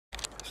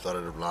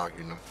Started the vlog,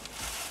 you know.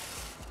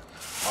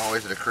 On my way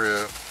to the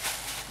crib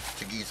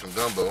to get some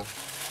gumbo.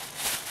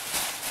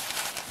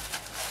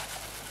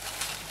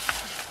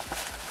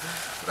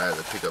 But I had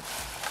to pick up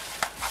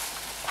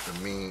the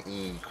mean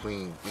E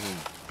Queen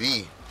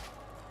B.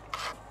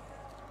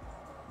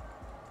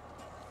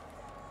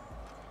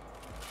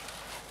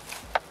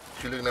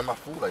 She looking at my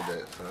food like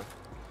that, son.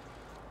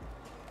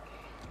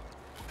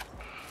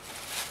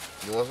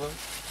 You want some?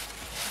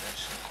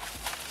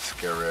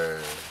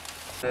 Scary.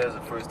 There's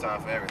the first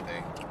time for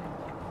everything.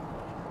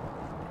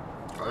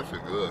 Oh, that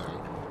shit good.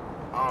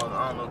 I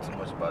don't know too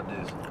much about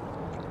this.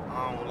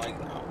 I don't like.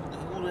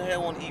 Who the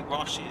hell want to eat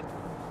raw shit?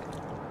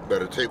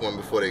 Better take one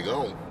before they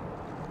go.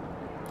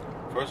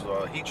 First of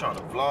all, he trying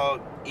to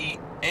vlog, eat,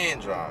 and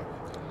drive.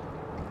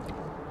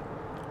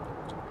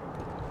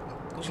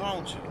 What's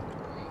wrong with you?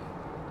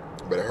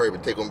 Better hurry up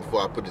and take one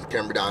before I put this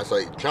camera down so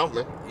you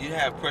jumping. You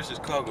have precious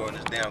cargo in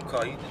this damn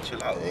car. You need to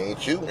chill out.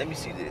 Ain't you? Let me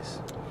see this.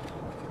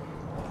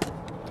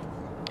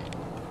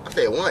 I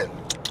said one.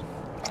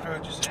 I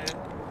heard you say it.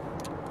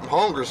 I'm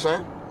hungry,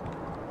 son.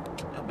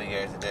 Your big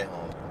ass is that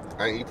hungry.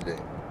 I ain't eat today.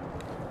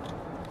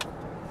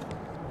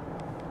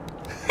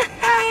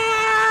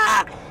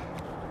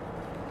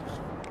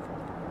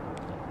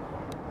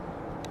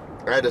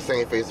 I had the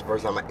same face the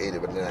first time I ate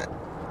it, but then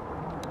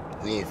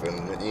we ain't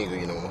feeling it. You ain't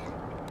gonna eat no more.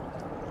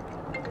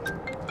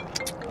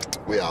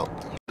 We out.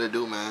 What they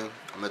do, man?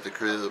 I'm at the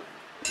crib.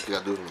 You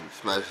gotta do some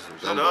smash some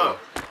gumbo.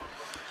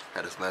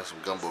 Had to smash some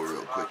gumbo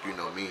real quick. You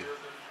know me.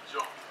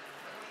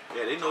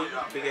 Yeah, they know you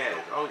big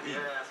ass. I don't eat.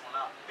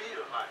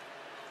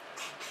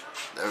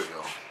 There we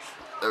go.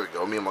 There we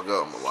go. Me and my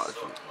girl, I'm gonna watch it.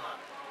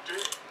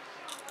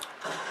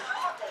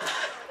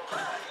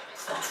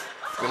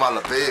 Me and my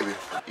little baby.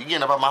 You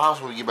getting up at my house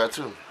when we get back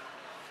too?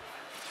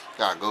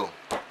 Gotta go.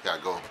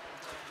 Gotta go.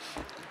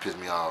 You piss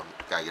me off.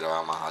 Gotta get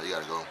out of my house. You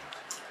gotta go.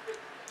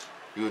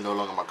 You are no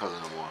longer my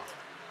cousin no more.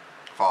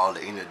 For all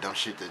the ignorant dumb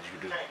shit that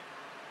you do.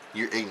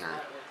 You're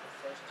ignorant.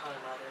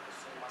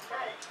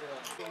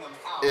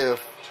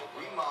 If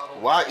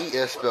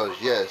YES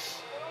spells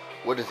yes,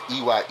 what does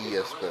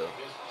EYES spell?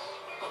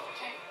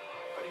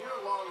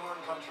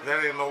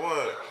 That ain't no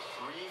word.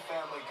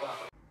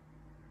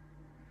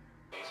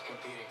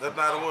 That's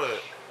not a word.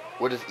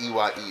 What does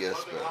EYES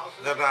spell?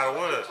 That's not a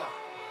word.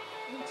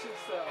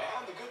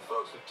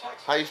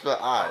 How you spell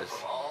eyes?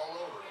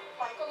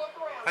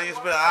 How you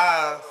spell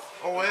eyes?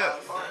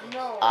 O-S.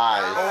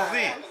 Eyes.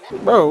 O-Z.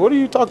 Bro, what are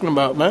you talking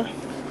about, man?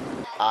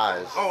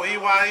 Eyes. Oh,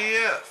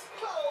 E-Y-E-S.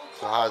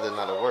 So how is that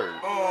not a word?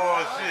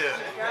 Oh, shit.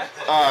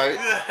 Alright.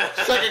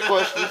 Second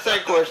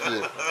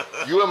question.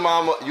 You and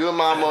mama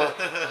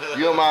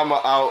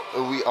out,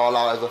 and we all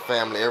out as a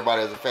family,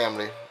 everybody as a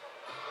family,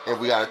 and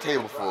we got a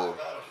table full.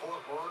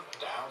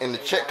 And the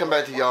check come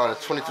back to y'all and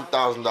it's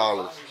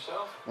 $22,000.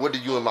 What do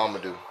you and mama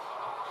do?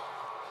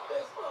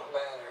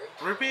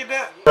 Repeat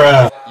that?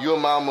 You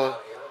and mama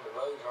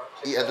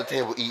eat at the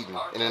table eating,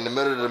 and in the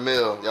middle of the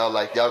meal, y'all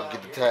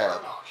get the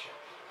tab.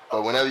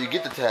 But whenever you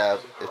get the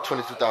tab, it's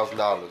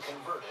 $22,000.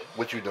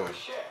 What you doing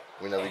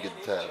whenever you get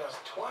the tab?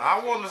 I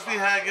want to see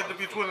how it get to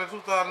be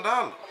 $22,000.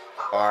 All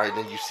right,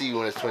 then you see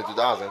when it's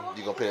 $22,000,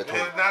 you gonna pay that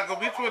It's not gonna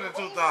be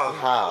 $22,000.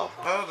 How?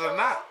 Other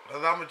not,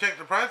 cause I'm gonna check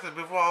the prices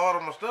before I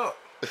order my stuff.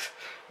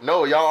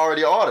 No, y'all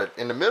already ordered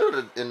in the middle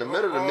of the meal.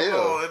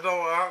 No, it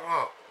don't.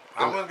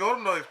 I wouldn't go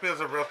to no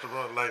expensive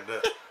restaurant like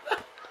that.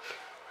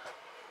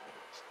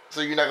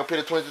 So you're not gonna pay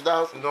the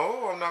 $22,000?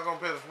 No, I'm not gonna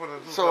pay the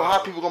 $22,000. So how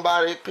people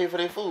gonna pay for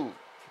their food?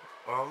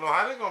 I don't know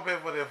how they gonna pay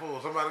for their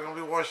food. Somebody gonna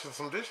be washing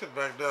some dishes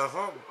back there or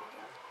something.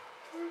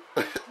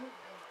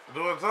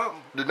 Doing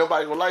something. Then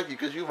nobody gonna like you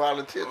because you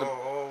volunteered.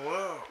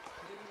 Oh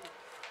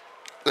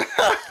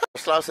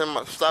Stop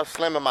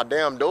slamming my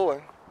damn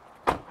door.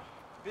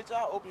 Bitch,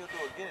 I'll open your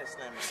door again and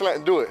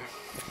slam it. Do it.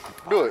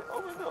 Do it.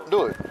 Open the door.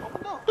 Do it. Open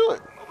the door. Do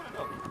it. Open the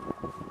door.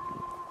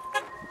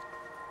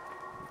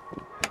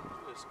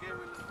 You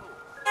scary as fuck.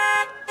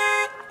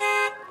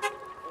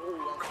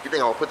 You think I'm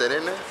gonna put that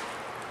in there?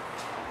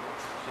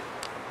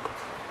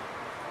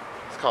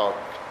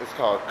 It's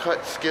called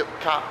cut, skip,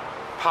 pop.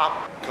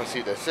 Come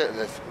see the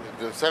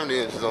 70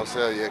 inches on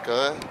sale yet,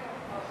 cuz.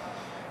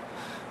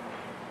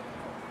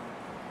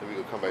 Then we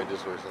gonna come back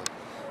this way, son.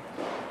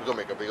 We gonna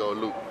make a big old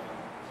loop.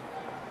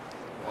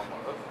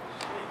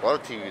 Well,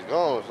 the TV's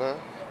gone, son.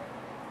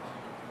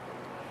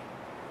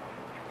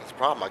 It's a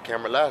problem. My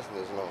camera lasting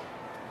this long.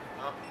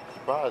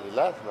 It's probably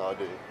lasting all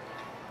day.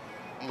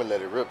 I'm gonna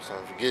let it rip,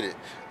 son. Forget it.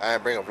 I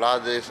ain't bring a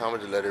vlog today, so I'm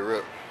gonna just let it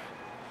rip.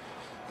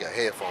 You got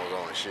headphones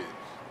on and shit.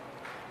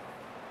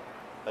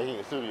 Like in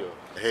the studio.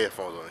 The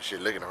headphones on and shit,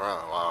 looking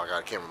around while I got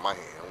a camera in my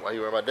hand. Why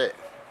you worry about that?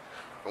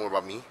 Don't worry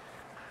about me.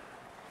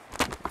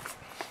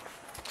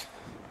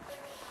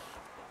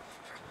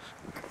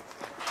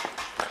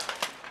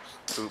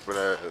 Stupid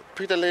ass.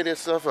 Pick that lady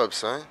stuff up,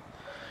 son.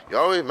 You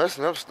always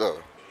messing up stuff.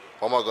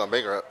 Walmart gonna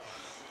bankrupt.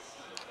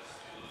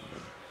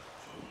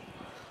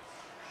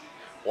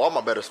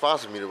 Walmart better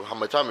sponsor me to how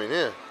much I'm in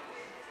here.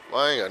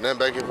 Well, I ain't got nothing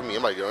back here for me. I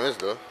might get on this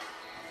though.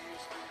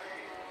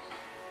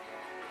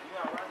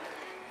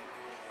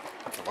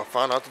 I'm gonna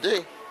find out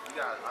today. I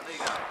know you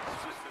got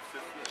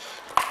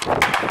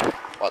flip.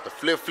 About to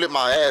flip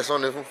my ass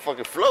on this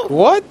fucking floor.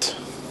 What?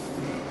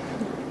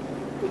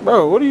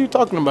 Bro, what are you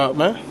talking about,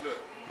 man?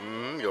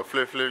 You'll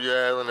flip your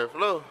ass on the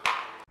floor.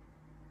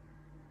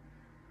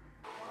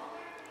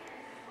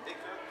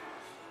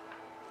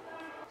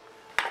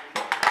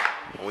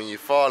 When you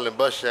fall and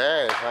bust your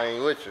ass, I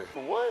ain't with you.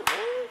 For what,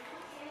 man?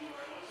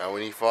 Now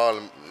when he fall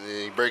and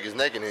he break his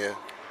neck in here,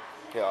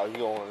 yeah, you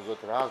gonna want to go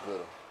to the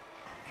hospital.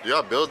 Do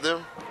y'all build them?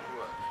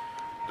 What?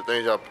 The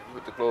things y'all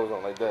put the clothes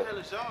on like that. What the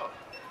hell is y'all?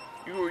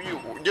 You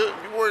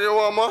work at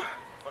Walmart?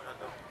 Fuck I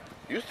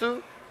don't. Used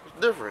to? What's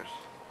the difference?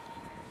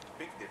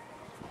 Big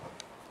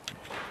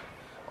difference.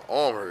 My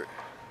arm hurt.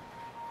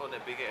 Hold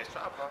that big ass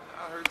tripod.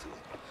 I heard too.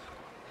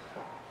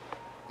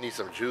 Need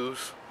some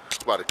juice.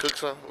 We about to cook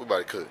something? We about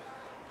to cook.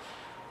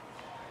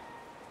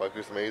 About to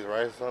cook some maize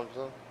rice or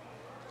something?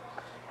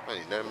 I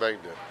need nothing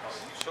back there. Oh,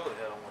 you sure the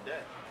hell don't want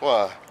that.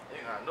 Why? You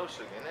ain't got no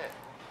sugar in that.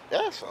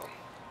 Yeah, some.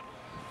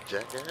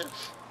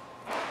 Jackass.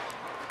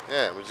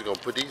 Yeah, we're just gonna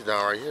put these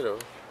down right here though.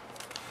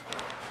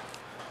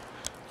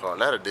 Call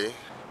that a day.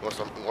 Want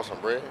some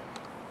bread?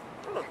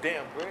 No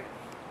damn bread.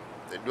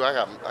 Do I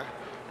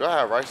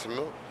have rice and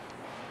milk?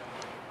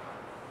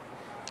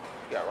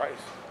 You got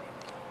rice.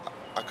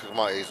 I cook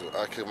my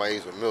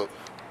eggs with milk.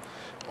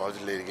 Why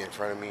this lady get in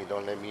front of me and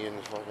don't let me in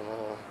this fucking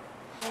room?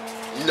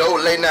 You know,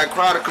 Late Night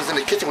Chronicles in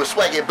the kitchen with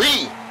Swaggy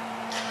B.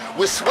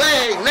 With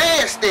Swag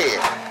Nasty.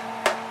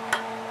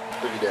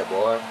 Look at that,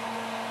 boy.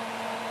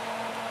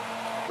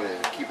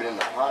 Keep it in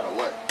the pot or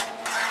what?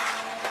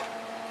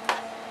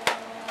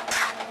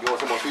 You want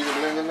some more seasoned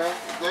blend in there,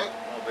 you think?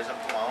 No, bitch, I'm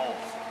to my own.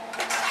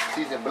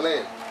 Seasoned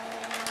blend.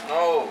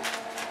 No.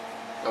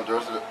 Don't the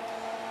rest of it.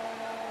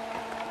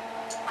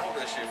 Hold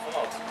that shit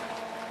false.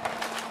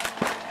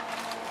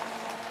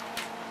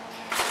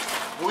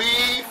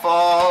 We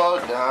fall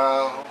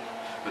down,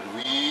 but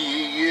we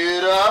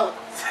get up.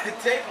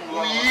 Take them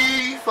long.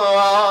 We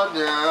fall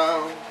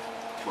down,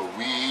 but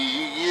we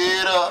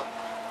get up.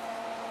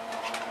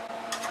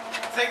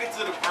 Take it to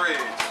the bridge.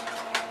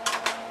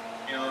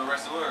 You know the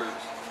rest of the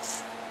words.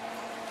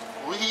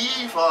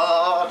 We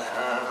fall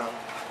down,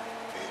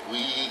 and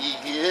we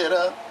get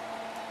up.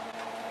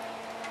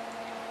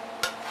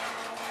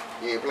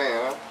 You ain't playing,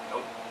 huh?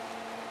 Nope.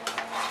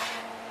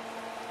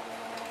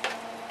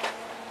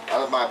 I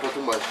just might put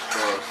too much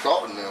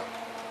salt in there.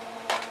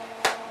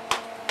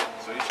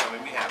 So you trying to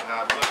make me have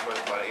high blood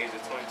pressure by the age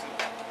of 22?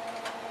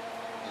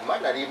 You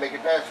might not even make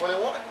it past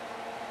 21.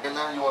 And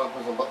now you want to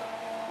put some butter.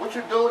 What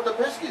you doing with the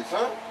biscuits,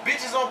 huh?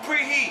 Bitches on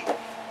preheat.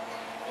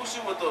 Who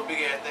shoot with those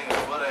big ass thing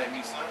of butter at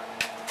me, son?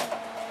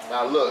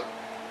 Now look,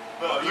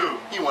 You.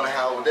 he want to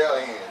have Odell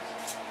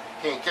hands.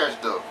 Can't catch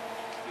though.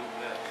 Do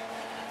that.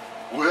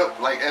 Whip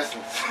like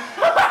Essence.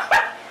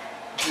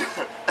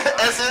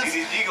 Essence,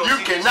 You you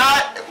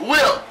cannot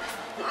whip.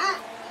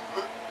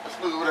 Let's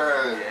look at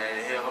her.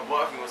 Yeah, hell, her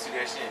boyfriend gonna see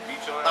that shit and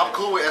beat your ass. I'm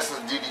cool with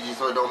Essence DDG,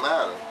 so it don't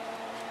matter.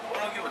 I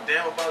don't give a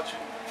damn about you.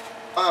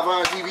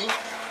 Fine TV.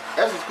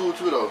 Essence cool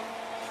too though.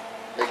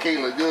 That cake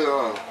look good,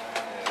 huh?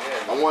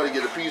 Yeah, I wanted to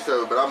get a piece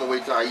of it, but I'm gonna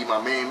wait till I eat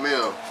my main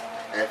meal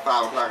at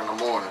 5 o'clock in the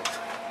morning.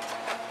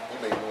 You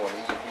make me want to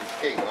eat a piece of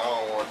cake, but I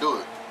don't want to do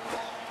it.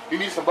 You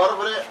need some butter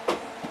for that?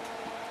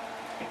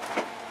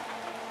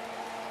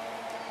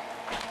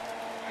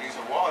 I need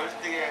some water. This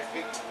big ass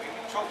thing make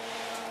me choke.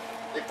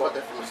 They bought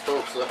that from the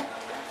stove, sir.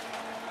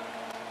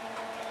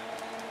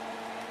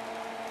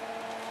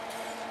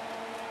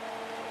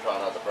 Try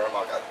not to burn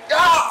my god.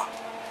 Ah!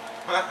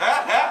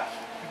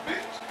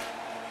 Bitch.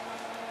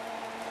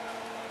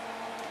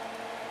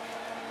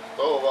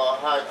 Stove all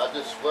hot. I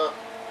just swept.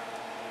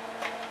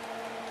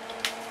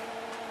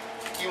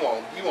 You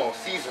won't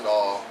season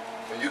all,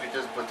 and you can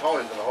just put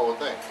Tony's in the whole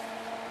thing.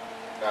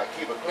 Now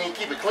keep it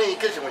clean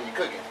kitchen when you're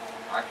cooking.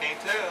 I can't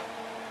tell.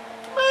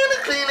 Man,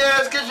 a clean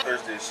ass kitchen.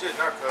 Thirsty as shit,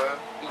 not cuz.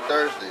 You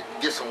thirsty?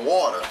 Get some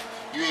water.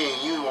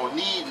 You won't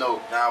need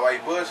no. Nah, while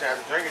you bullshit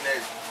after drinking that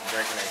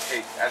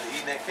cake. After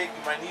eating that cake,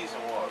 you might need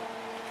some water.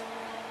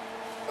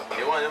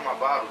 It wasn't in my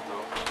bottles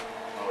though.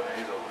 Oh, that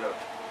is over there.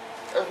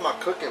 That's my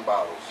cooking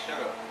bottles.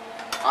 Shut up.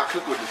 I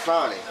cook with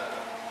Dasani.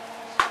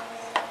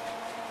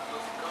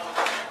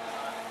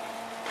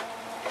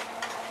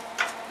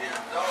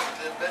 Damn dog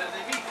is better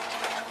than me.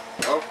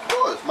 Of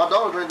course, my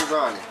dog drink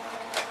Dasani.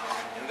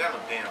 You ain't got no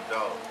damn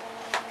dog.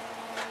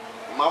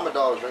 Mama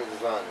dog drink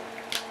Dasani.